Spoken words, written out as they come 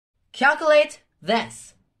calculate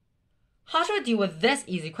this. How should I deal with this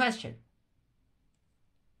easy question?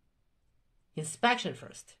 Inspection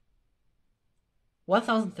first.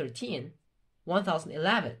 1013,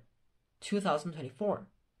 1011, 2024.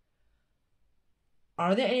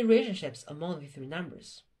 Are there any relationships among the three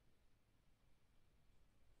numbers?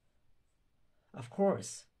 Of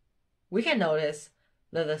course, we can notice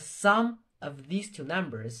that the sum of these two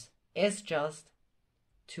numbers is just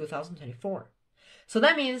 2024. So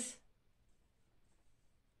that means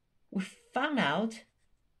we found out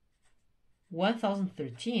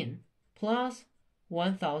 1013 plus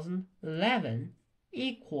 1011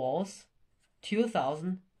 equals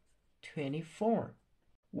 2024.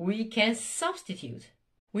 We can substitute.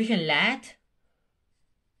 We can let,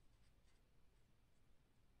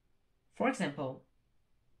 for example,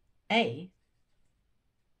 A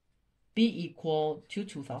be equal to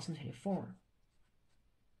 2024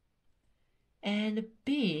 and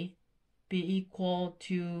B be equal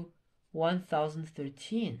to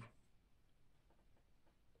 1013.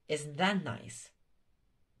 Isn't that nice?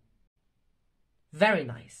 Very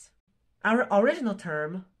nice. Our original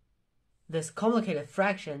term, this complicated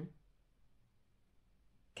fraction,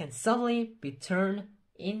 can suddenly be turned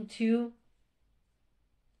into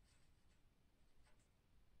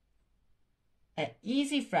an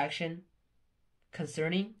easy fraction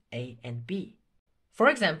concerning A and B. For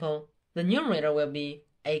example, the numerator will be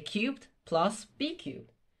A cubed plus B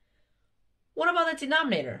cubed. What about the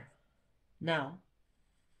denominator? Now,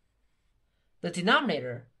 the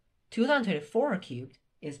denominator, 2024 cubed,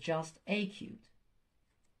 is just A cubed.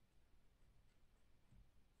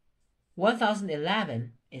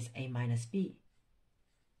 1011 is A minus B.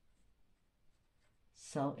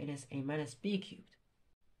 So it is A minus B cubed.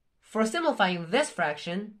 For simplifying this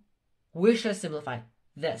fraction, we should simplify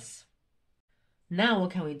this. Now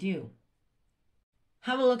what can we do?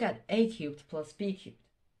 Have a look at A cubed plus B cubed.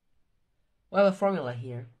 We have a formula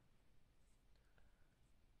here.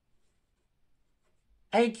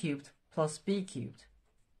 A cubed plus B cubed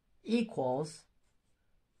equals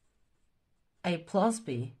A plus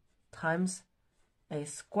B times A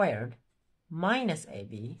squared minus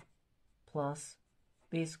AB plus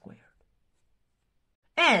B squared.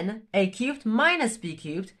 And A cubed minus B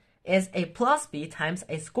cubed is A plus B times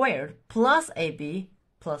A squared plus AB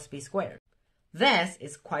plus B squared. This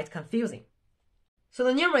is quite confusing. So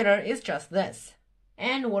the numerator is just this.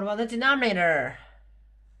 And what about the denominator?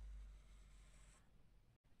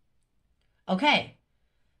 Okay,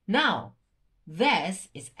 now this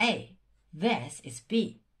is A, this is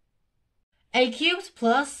B. A cubed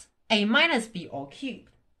plus A minus B all cubed.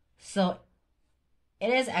 So it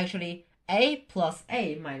is actually A plus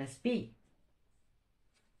A minus B.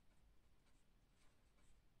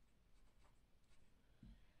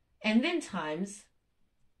 And then times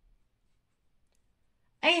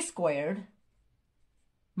A squared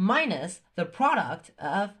minus the product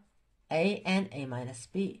of A and A minus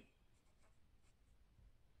B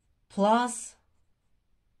plus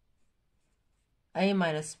A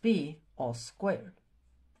minus B all squared.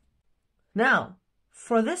 Now,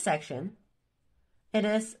 for this section, it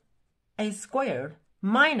is A squared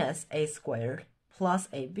minus A squared plus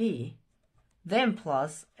AB, then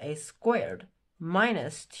plus A squared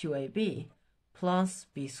minus 2AB plus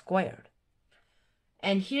B squared.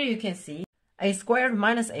 And here you can see A squared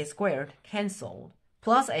minus A squared cancelled,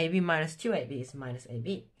 plus AB minus 2AB is minus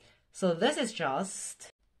AB. So this is just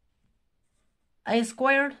A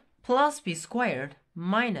squared plus B squared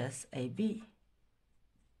minus AB.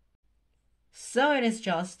 So it is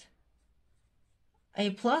just A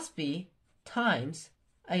plus B times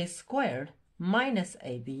A squared minus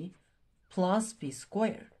AB plus B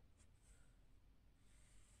squared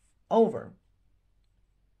over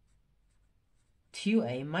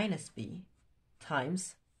 2A minus B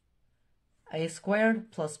times A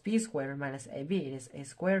squared plus B squared minus AB. It is A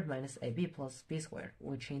squared minus AB plus B squared.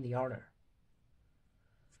 We change the order.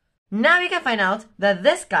 Now you can find out that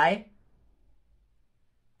this guy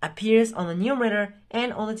appears on the numerator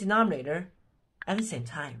and on the denominator at the same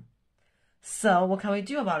time. So what can we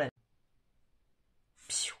do about it?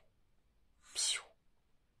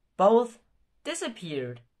 Both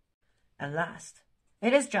disappeared. And last,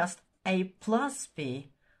 it is just A plus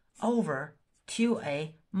B over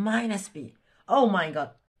 2A minus B. Oh my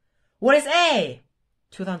god. What is A?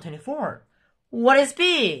 2024. What is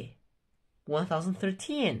B?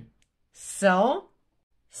 1013. So,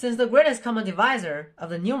 since the greatest common divisor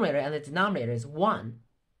of the numerator and the denominator is 1,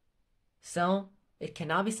 so it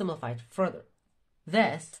cannot be simplified further.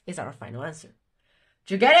 This is our final answer.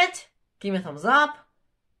 Did you get it? Give me a thumbs up.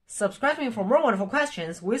 Subscribe to me for more wonderful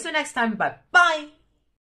questions. We'll see you next time. Bye-bye.